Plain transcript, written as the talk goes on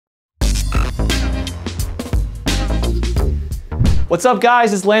What's up,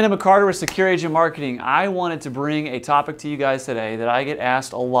 guys? It's Landon Mccarter with Secure Agent Marketing. I wanted to bring a topic to you guys today that I get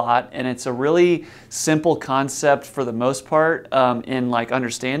asked a lot, and it's a really simple concept for the most part in like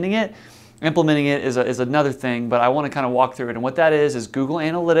understanding it. Implementing it is another thing, but I want to kind of walk through it. And what that is Google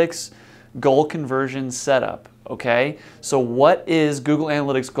Analytics goal conversion setup, okay? So what is Google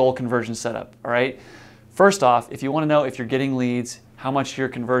Analytics goal conversion setup, all right? First off, if you want to know if you're getting leads, how much your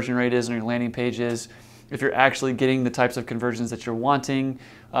conversion rate is on your landing pages, if you're actually getting the types of conversions that you're wanting,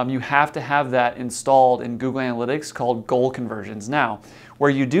 you have to have that installed in Google Analytics called goal conversions. Now, where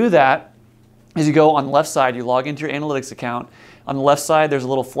you do that is you go on the left side, you log into your analytics account. On the left side, there's a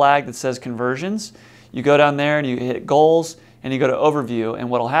little flag that says conversions. You go down there and you hit goals and you go to overview, and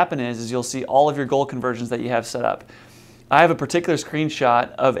what will happen is you'll see all of your goal conversions that you have set up. I have a particular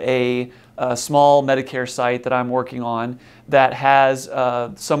screenshot of a small Medicare site that I'm working on that has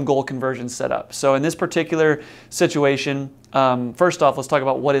some goal conversions set up. So in this particular situation, first off, let's talk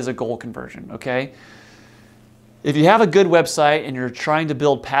about what is a goal conversion, okay? If you have a good website and you're trying to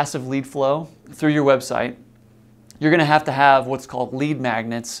build passive lead flow through your website, you're gonna have to have what's called lead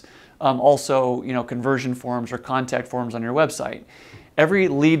magnets, also, you know, conversion forms or contact forms on your website. Every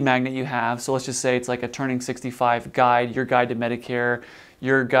lead magnet you have, so let's just say it's like a Turning 65 guide, your guide to Medicare,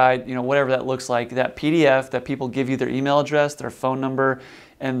 your guide, you know, whatever that looks like, that PDF that people give you their email address, their phone number,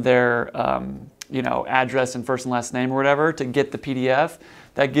 and their you know, address and first and last name or whatever to get the PDF.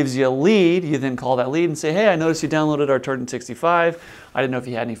 That gives you a lead. You then call that lead and say, hey, I noticed you downloaded our Turning 65. I didn't know if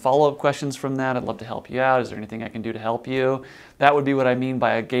you had any follow-up questions from that. I'd love to help you out. Is there anything I can do to help you? That would be what I mean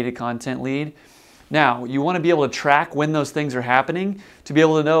by a gated content lead. Now, you want to be able to track when those things are happening to be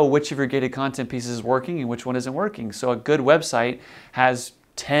able to know which of your gated content pieces is working and which one isn't working. So a good website has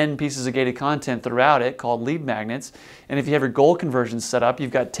 10 pieces of gated content throughout it called lead magnets. And if you have your goal conversions set up,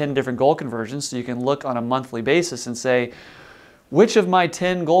 you've got 10 different goal conversions, so you can look on a monthly basis and say, which of my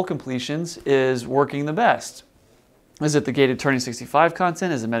 10 goal completions is working the best? Is it the gated Turning 65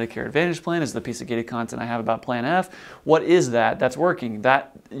 content? Is it Medicare Advantage plan? Is it the piece of gated content I have about Plan F? What is that that's working?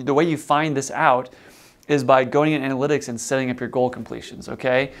 The way you find this out is by going in analytics and setting up your goal completions,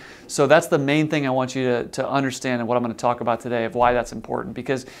 okay? So that's the main thing I want you to understand and what I'm going to talk about today of why that's important.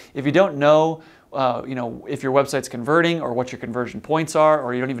 Because if you don't know, you know, if your website's converting or what your conversion points are,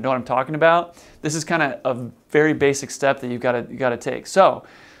 or you don't even know what I'm talking about, this is kind of a very basic step that you got to take. So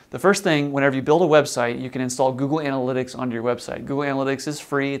the first thing, whenever you build a website, you can install Google Analytics onto your website. Google Analytics is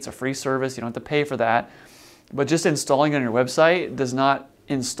free. It's a free service. You don't have to pay for that. But just installing it on your website does not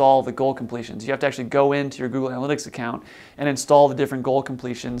install the goal completions. You have to actually go into your Google Analytics account and install the different goal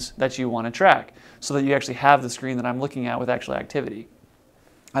completions that you want to track so that you actually have the screen that I'm looking at with actual activity.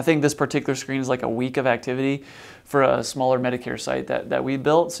 I think this particular screen is like a week of activity for a smaller Medicare site that we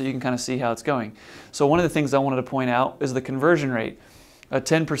built, so you can kind of see how it's going. So one of the things I wanted to point out is the conversion rate. A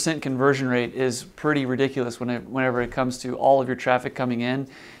 10% conversion rate is pretty ridiculous whenever it comes to all of your traffic coming in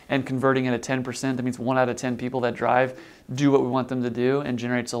and converting at a 10%. That means 1 out of 10 people that drive do what we want them to do and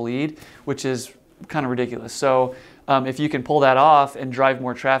generates a lead, which is kind of ridiculous. So if you can pull that off and drive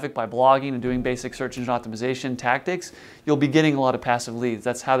more traffic by blogging and doing basic search engine optimization tactics, you'll be getting a lot of passive leads.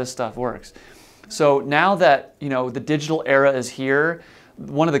 That's how this stuff works. So now that, you know, the digital era is here,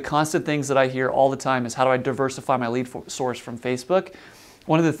 one of the constant things that I hear all the time is, how do I diversify my lead source from Facebook?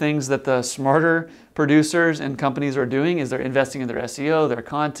 One of the things that the smarter producers and companies are doing is they're investing in their SEO, their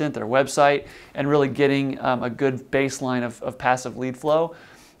content, their website, and really getting a good baseline of passive lead flow,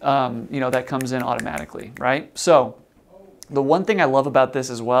 you know, that comes in automatically, right? So the one thing I love about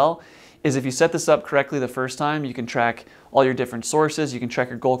this as well is if you set this up correctly the first time, you can track all your different sources. You can track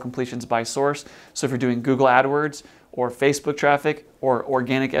your goal completions by source. So if you're doing Google AdWords or Facebook traffic or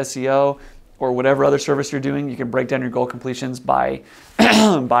organic SEO, or whatever other service you're doing, you can break down your goal completions by,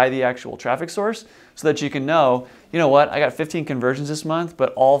 by the actual traffic source so that you can know, you know what, I got 15 conversions this month,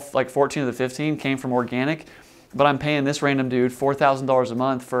 but all like 14 of the 15 came from organic, but I'm paying this random dude $4,000 a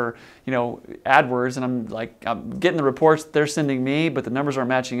month for, you know, AdWords, and I'm getting the reports they're sending me, but the numbers aren't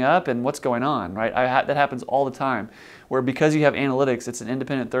matching up, and what's going on, right? That happens all the time, where because you have analytics, it's an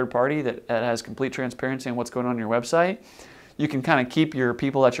independent third party that has complete transparency on what's going on your website. You can kind of keep your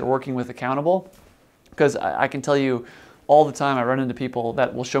people that you're working with accountable, because I can tell you all the time I run into people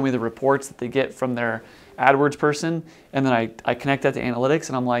that will show me the reports that they get from their AdWords person, and then I connect that to analytics,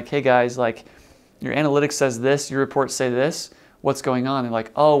 and I'm like, hey guys, like, your analytics says this, your reports say this, what's going on? They're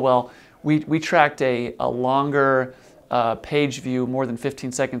like, oh, well, we tracked a longer page view, more than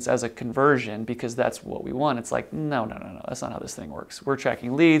 15 seconds as a conversion because that's what we want. It's like, no, that's not how this thing works. We're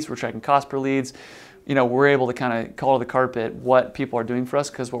tracking leads, we're tracking cost per leads, we're able to kind of call to the carpet what people are doing for us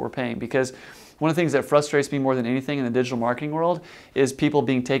because what we're paying. Because one of the things that frustrates me more than anything in the digital marketing world is people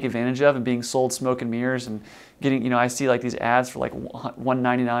being taken advantage of and being sold smoke and mirrors and getting, I see like these ads for like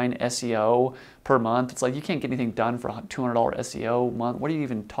 $199 SEO per month. It's like, you can't get anything done for $200 SEO a month. What are you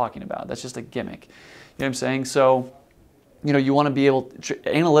even talking about? That's just a gimmick. You know what I'm saying? So, you want to be able to,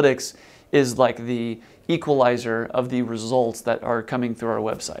 analytics is like the equalizer of the results that are coming through our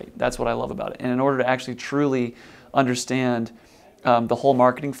website. That's what I love about it. And in order to actually truly understand the whole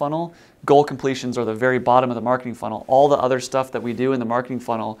marketing funnel, goal completions are the very bottom of the marketing funnel. All the other stuff that we do in the marketing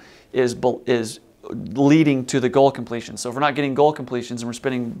funnel is leading to the goal completion. So if we're not getting goal completions and we're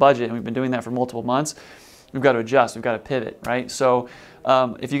spending budget, and we've been doing that for multiple months, we've got to adjust, we've got to pivot, right? So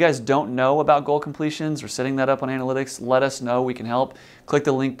if you guys don't know about goal completions or setting that up on analytics, let us know, we can help. Click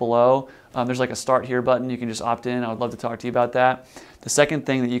the link below. There's like a start here button, you can just opt in. I would love to talk to you about that. The second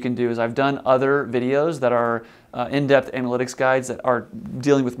thing that you can do is I've done other videos that are in-depth analytics guides that are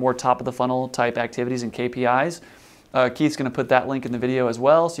dealing with more top of the funnel type activities and KPIs. Keith's going to put that link in the video as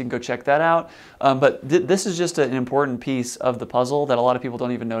well, so you can go check that out. But this is just an important piece of the puzzle that a lot of people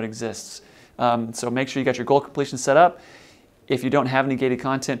don't even know it exists. So make sure you got your goal completion set up. If you don't have any gated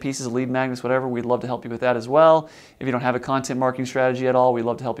content pieces, lead magnets, whatever, we'd love to help you with that as well. If you don't have a content marketing strategy at all, we'd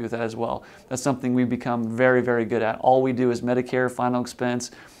love to help you with that as well. That's something we've become very, very good at. All we do is Medicare, final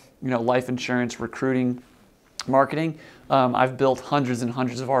expense, life insurance, recruiting, marketing. I've built hundreds and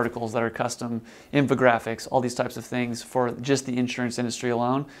hundreds of articles that are custom infographics, all these types of things for just the insurance industry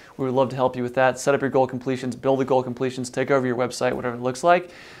alone. We would love to help you with that. Set up your goal completions, build the goal completions, take over your website, whatever it looks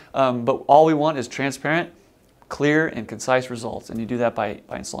like. But all we want is transparent, clear, and concise results. And you do that by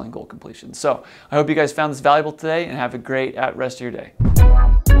installing goal completions. So I hope you guys found this valuable today and have a great rest of your day.